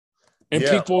dislike. And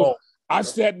people, I've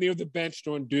sat near the bench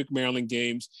during Duke Maryland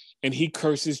games, and he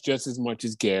curses just as much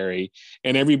as Gary,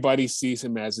 and everybody sees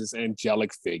him as this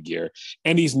angelic figure,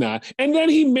 and he's not. And then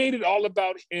he made it all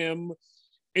about him.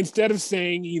 Instead of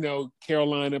saying,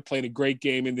 Carolina played a great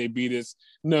game and they beat us,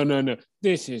 no,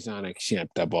 this is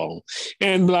unacceptable.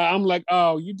 And I'm like,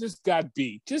 oh, you just got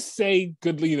beat. Just say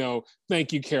good,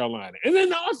 thank you, Carolina. And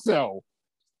then also,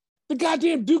 the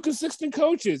goddamn Duke assistant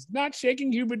coaches not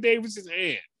shaking Hubert Davis's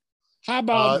hand. How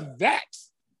about that?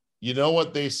 You know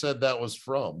what they said that was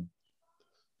from?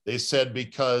 They said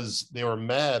because they were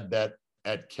mad that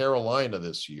at Carolina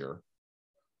this year,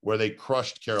 where they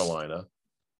crushed Carolina,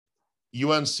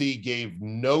 UNC gave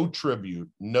no tribute,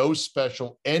 no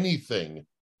special anything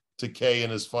to K in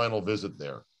his final visit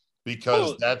there,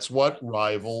 because that's what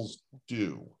rivals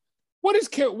do. What was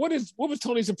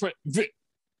Tony Soprano?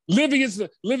 Living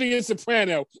in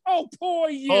Soprano. Oh, poor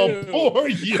you. Oh, poor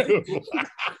you.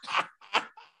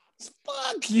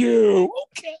 Fuck you.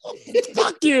 Okay.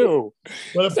 Fuck you.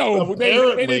 But so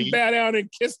they didn't bow down and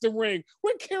kiss the ring.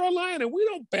 We're Carolina. We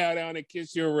don't bow down and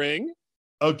kiss your ring.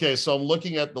 Okay, so I'm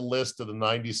looking at the list of the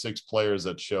 96 players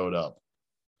that showed up.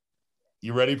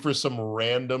 You ready for some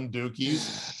random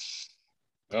Dukies?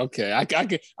 Okay, I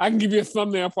can give you a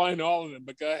thumbnail probably in all of them,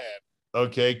 but go ahead.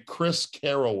 Okay, Chris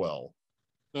Carrawell.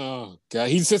 Oh, God,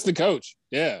 he's assistant coach.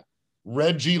 Yeah.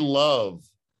 Reggie Love.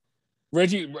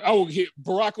 Barack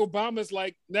Obama's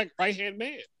like that right-hand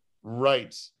man.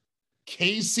 Right.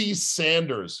 Casey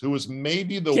Sanders, who was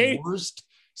maybe the worst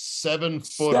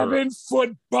 7-footer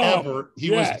 7-foot bum ever.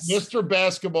 He was Mr.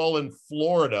 Basketball in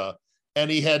Florida, and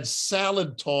he had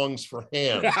salad tongs for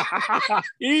hands.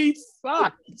 He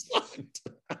sucked.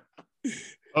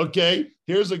 Okay,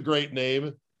 here's a great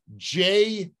name.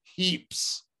 Jay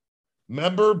Heaps.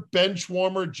 Remember bench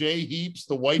warmer Jay Heaps,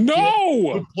 the white kid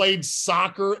who played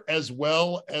soccer as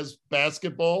well as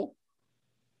basketball?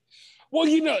 Well,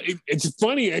 it's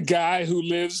funny, a guy who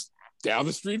lives down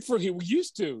the street from he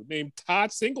used to, named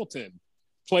Todd Singleton,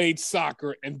 played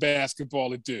soccer and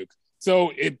basketball at Duke.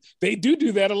 So they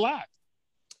do that a lot.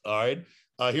 All right.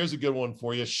 Here's a good one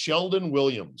for you. Sheldon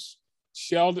Williams.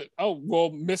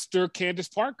 Mr. Candace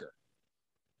Parker.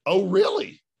 Oh,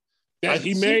 really? I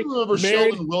remember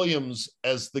Sheldon Williams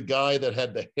as the guy that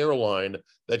had the hairline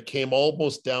that came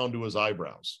almost down to his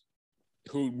eyebrows.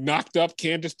 Who knocked up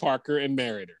Candace Parker and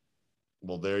married her.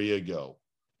 Well, there you go.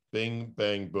 Bing,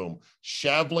 bang, boom.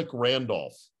 Shavlik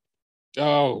Randolph.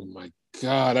 Oh, my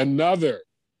God. Another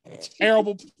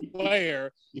terrible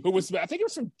player who was, I think he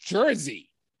was from Jersey.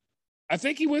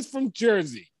 Big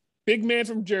man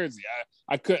from Jersey.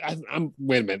 Wait a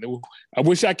minute. I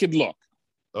wish I could look.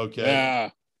 Okay.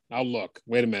 I'll look.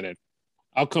 Wait a minute.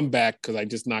 I'll come back because I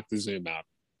just knocked the Zoom out.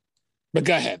 But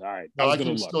go ahead. All right. I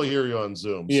can still hear you on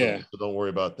Zoom. Yeah. So don't worry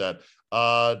about that.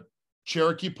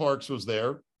 Cherokee Parks was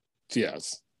there.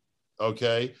 Yes.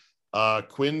 Okay.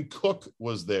 Quinn Cook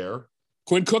was there.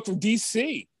 Quinn Cook from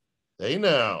DC. Hey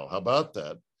now, how about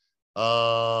that?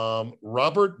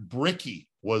 Robert Brickey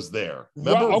was there.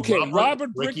 Remember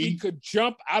Robert Brickey could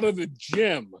jump out of the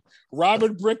gym.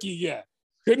 Robert Brickey, yeah.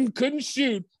 Couldn't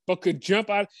shoot, but could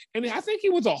jump out. And I think he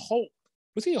was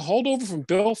was he a holdover from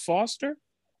Bill Foster?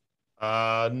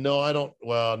 No, I don't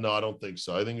think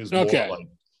so. I think it was more like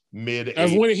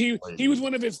mid-80s. He was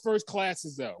one of his first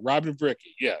classes, though. Robert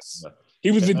Brickey, yes. Yeah. He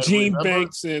was the Gene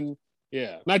Banks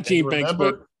not Gene Banks,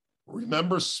 but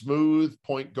remember smooth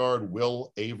point guard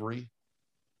Will Avery?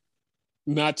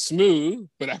 Not smooth,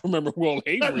 but I remember Will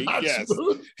Avery. Yes,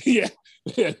 smooth? Yeah.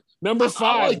 Number 5,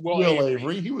 I like Will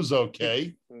Avery. He was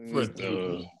okay.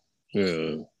 You're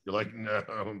like, no,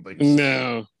 I don't think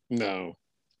so. No.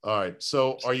 All right.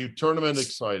 So, are you tournament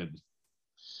excited?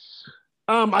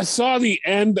 I saw the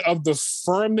end of the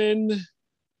Furman.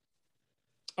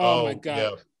 Oh my God.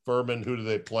 Yeah. Furman, who do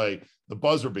they play? The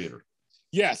buzzer beater.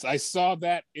 Yes, I saw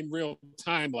that in real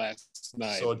time last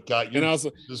night. So it got you and I was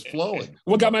just flowing.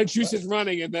 Got my juices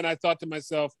running, and then I thought to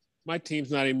myself, my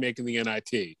team's not even making the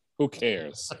NIT. Who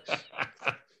cares?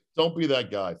 Don't be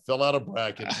that guy. Fill out a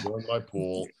bracket, join my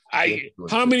pool.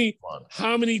 How many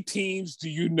teams do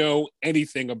you know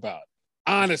anything about?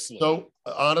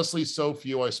 Honestly, so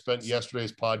few. I spent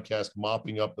yesterday's podcast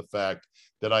mopping up the fact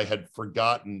that I had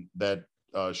forgotten that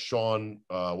Sean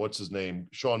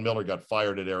Miller got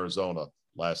fired at Arizona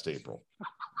last April.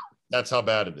 That's how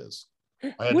bad it is.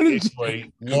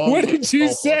 What did you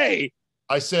say?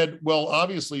 I said, well,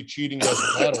 obviously cheating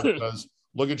doesn't matter because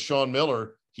look at Sean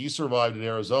Miller. He survived in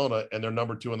Arizona and they're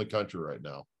number 2 in the country right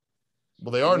now.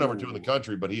 Well, they are number 2 in the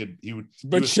country, but he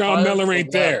was Sean Miller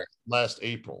ain't there last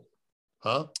April.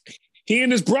 Huh? He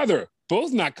and his brother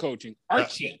both not coaching.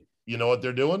 Archie. You know what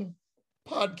they're doing?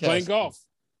 Podcasting. Playing golf.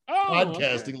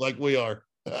 Podcasting like we are.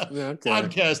 Okay.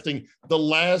 Podcasting, the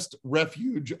last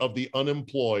refuge of the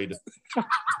unemployed.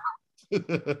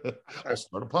 I'll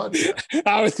start a podcast.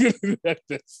 I was going to do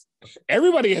this.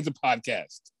 Everybody has a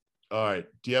podcast. All right.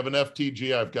 Do you have an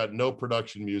FTG? I've got no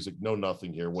production music, no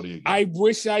nothing here. What do you got? I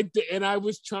wish I did. And I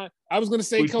was going to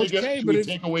say Coach K, but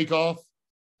take a week off.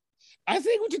 I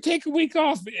think we should take a week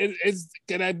off.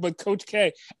 But Coach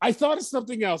K, I thought of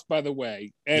something else, by the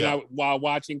way, while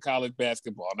watching college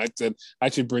basketball, and I said I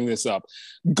should bring this up.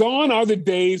 Gone are the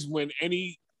days when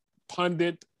any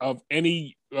pundit of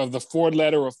the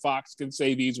 4-letter of Fox can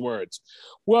say these words.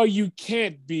 Well, you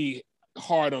can't be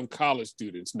hard on college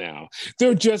students now.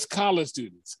 They're just college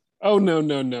students. Oh, no.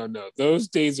 Those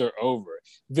days are over.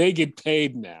 They get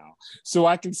paid now. So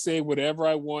I can say whatever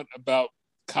I want about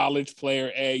college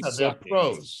player A. They're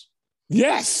pros.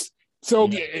 Yes. So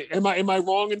am I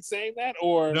wrong in saying that?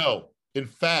 Or no? In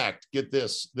fact, get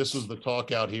this. This was the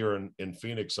talk out here in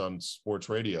Phoenix on sports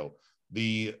radio.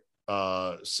 The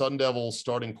Sun Devils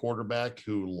starting quarterback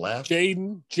who left.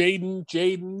 Jaden.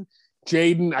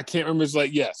 I can't remember his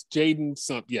Jaden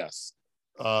something. Yes.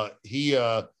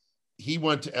 He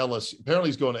went to LSU. Apparently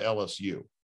he's going to LSU.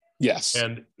 Yes.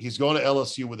 And he's going to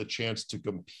LSU with a chance to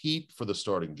compete for the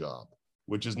starting job,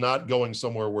 which is not going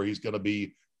somewhere where he's going to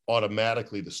be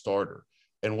automatically the starter.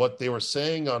 And what they were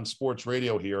saying on sports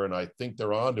radio here, and I think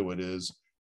they're onto it, is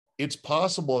it's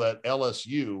possible that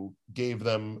LSU gave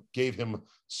him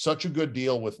such a good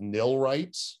deal with nil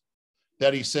rights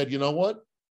that he said, you know what?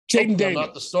 Jaden Daniels. I'm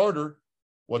not the starter.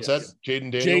 What's that?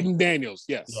 Jaden Daniels? Jaden Daniels,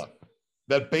 yes. Yeah.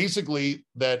 That basically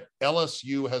that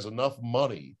LSU has enough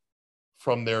money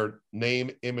from their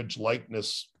name, image,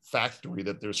 likeness factory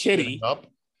that they're setting up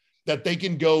that they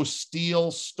can go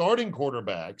steal starting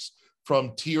quarterbacks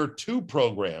from tier 2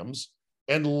 programs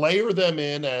and layer them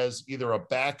in as either a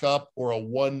backup or a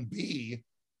 1B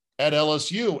at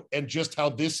LSU, and just how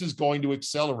this is going to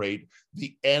accelerate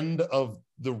the end of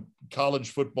the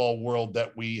college football world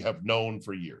that we have known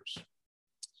for years.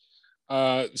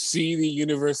 See the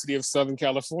University of Southern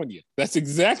California. That's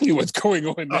exactly what's going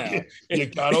on now. You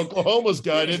got Oklahoma's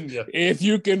guy, didn't you? If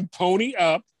you can pony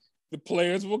up, the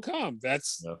players will come.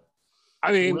 That's,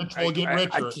 I mean, rich will get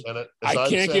richer. I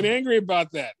can't get angry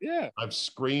about that. Yeah. I've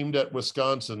screamed at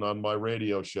Wisconsin on my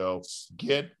radio show,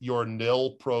 get your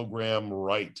nil program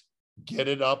right. Get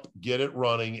it up, get it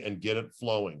running, and get it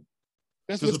flowing.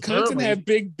 Does Wisconsin have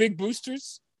big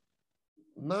boosters?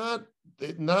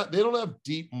 They don't have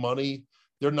deep money.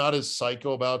 They're not as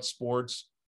psycho about sports.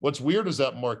 What's weird is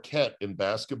that Marquette in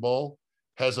basketball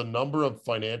has a number of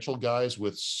financial guys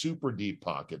with super deep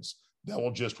pockets that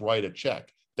will just write a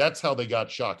check. That's how they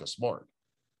got Shaka Smart.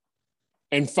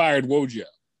 And fired Wojo.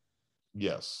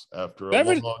 Yes, after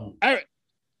a long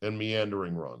and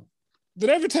meandering run.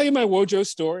 Did I ever tell you my Wojo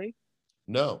story?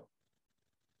 No.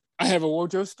 I have a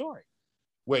Wojo story.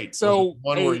 Wait, so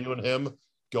one where you and him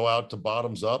go out to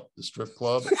Bottoms Up, the strip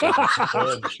club, in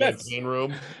the champagne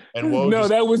room, and Woj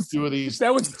that was 2 of these.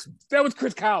 That was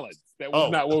Chris Collins. That was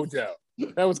not Wojo.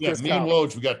 That was Chris me Collins. And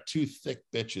Woj, we got 2 thick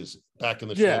bitches back in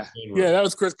the champagne room. Yeah, that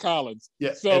was Chris Collins.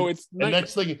 Yeah. So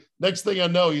next thing I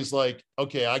know, he's like,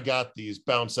 okay, I got these.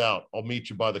 Bounce out. I'll meet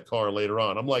you by the car later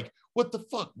on. I'm like, what the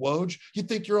fuck, Woj? You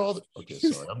think you're all okay,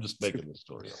 sorry. I'm just making this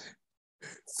story up.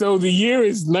 So the year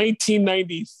is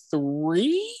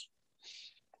 1993.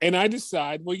 And I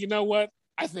decide, well, you know what?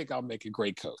 I think I'll make a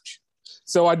great coach.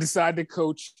 So I decided to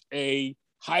coach a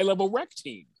high-level rec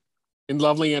team in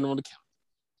lovely Anne Arundel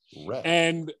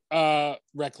County.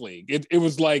 Rec league. It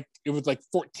was like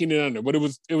 14 and under, but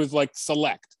it was like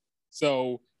select.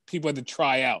 So people had to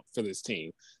try out for this team.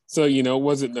 So it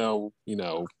wasn't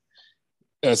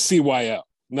CYO,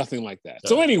 nothing like that.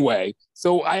 So anyway,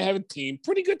 I have a team,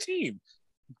 pretty good team.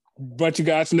 Bunch of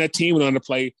guys from that team went on to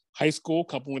play high school, a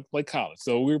couple went to play college.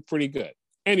 So we were pretty good.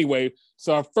 Anyway,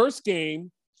 so our first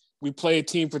game, we play a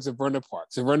team for Severna Park.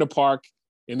 Severna Park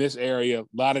in this area, a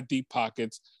lot of deep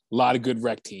pockets, a lot of good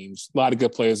rec teams, a lot of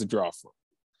good players to draw from.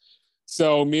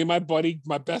 So me and my buddy,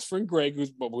 my best friend Greg,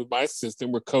 who's my assistant,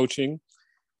 we're coaching.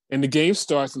 And the game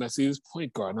starts, and I see this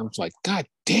point guard, and I'm like, God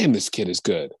damn, this kid is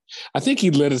good. I think he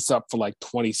lit us up for like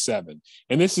 27.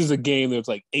 And this is a game that was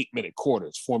like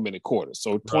 4-minute quarters.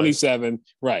 So 27,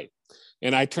 right.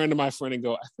 And I turned to my friend and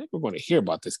go, I think we're going to hear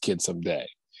about this kid someday.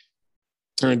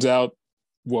 Turns out,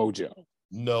 Wojo.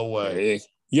 No way.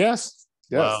 Yes.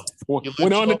 Wow.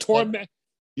 Went on to torment.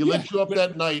 He lit you up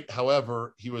that night.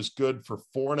 However, he was good for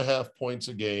 4.5 points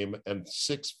a game and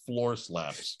 6 floor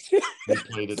slaps. He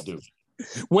played at Duke.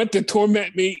 Went to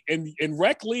torment me in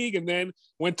rec league, and then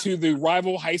went to the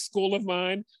rival high school of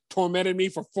mine, tormented me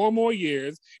for 4 more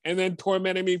years, and then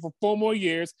tormented me for 4 more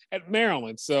years at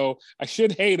Maryland. So I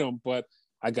should hate him, but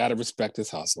I got to respect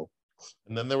his hustle.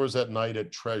 And then there was that night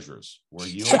at Treasures where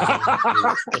you and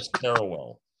Chris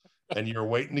Carrawell, and you're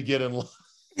waiting to get in line.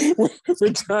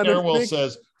 Carrawell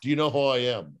says, do you know who I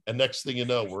am? And next thing you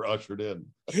know, we're ushered in.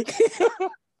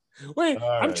 Wait,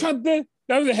 I'm trying to think.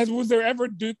 Was there ever a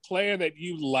Duke player that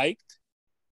you liked?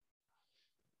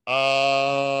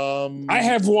 I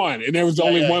have one, and there was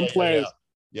only one player.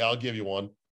 Yeah, I'll give you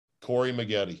one. Corey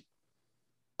Maggette.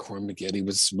 Corey Maggette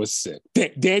was sick.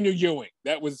 Daniel Ewing.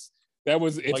 That was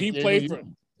if he played for.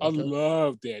 I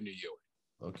love Daniel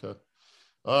Ewing. Okay.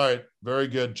 All right. Very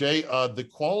good. Jay, the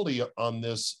quality on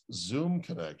this Zoom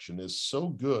connection is so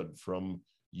good from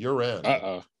your end.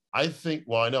 I think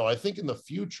in the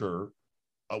future,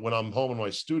 when I'm home in my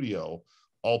studio,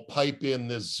 I'll pipe in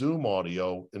this Zoom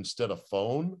audio instead of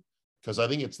phone because I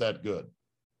think it's that good.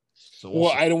 So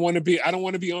I don't want to be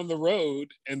on the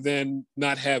road and then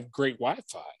not have great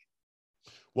Wi-Fi.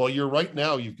 Well,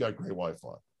 you've got great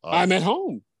Wi-Fi. I'm at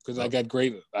home because I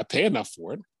pay enough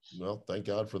for it. Well, thank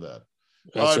God for that.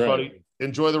 That's all right, right, buddy.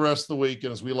 Enjoy the rest of the week.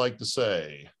 And as we like to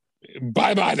say,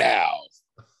 bye-bye now.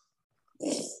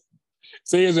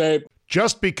 See you, Zabe.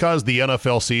 Just because the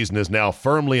NFL season is now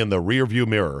firmly in the rearview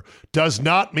mirror does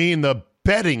not mean the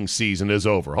betting season is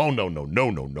over. Oh,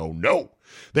 no.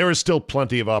 There is still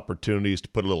plenty of opportunities to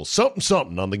put a little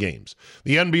something on the games.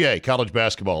 The NBA, college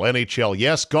basketball, NHL,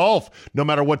 yes, golf. No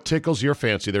matter what tickles your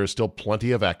fancy, there is still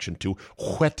plenty of action to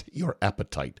whet your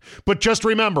appetite. But just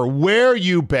remember, where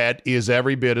you bet is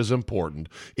every bit as important,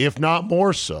 if not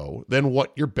more so, than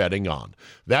what you're betting on.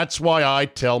 That's why I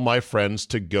tell my friends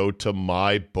to go to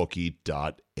mybookie.ag.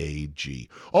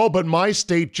 Oh, but my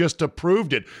state just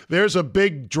approved it. There's a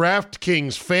big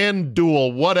DraftKings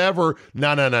FanDuel, whatever.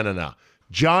 No.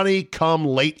 Johnny come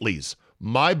latelys.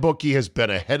 My bookie has been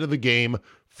ahead of the game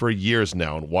for years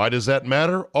now. And why does that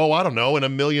matter? Oh, I don't know, in a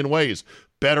million ways.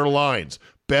 Better lines,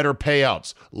 better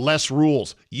payouts, less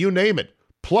rules, you name it.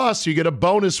 Plus, you get a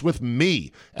bonus with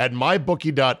me at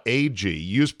mybookie.ag.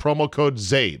 Use promo code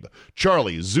ZABE,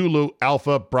 Charlie, Zulu,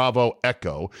 Alpha, Bravo,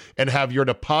 Echo, and have your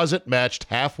deposit matched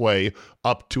halfway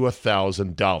up to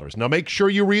 $1,000. Now, make sure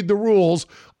you read the rules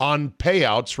on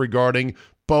payouts regarding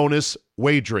bonus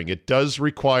wagering. It does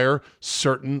require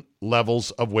certain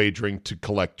levels of wagering to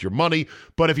collect your money,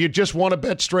 but if you just want to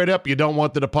bet straight up, you don't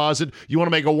want the deposit, you want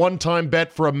to make a one-time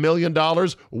bet for $1 million,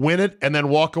 win it, and then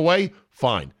walk away,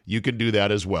 fine. You can do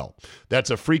that as well. That's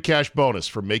a free cash bonus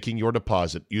for making your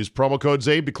deposit. Use promo code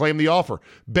ZABE to claim the offer.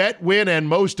 Bet, win, and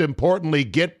most importantly,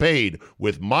 get paid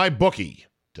with MyBookie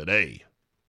today.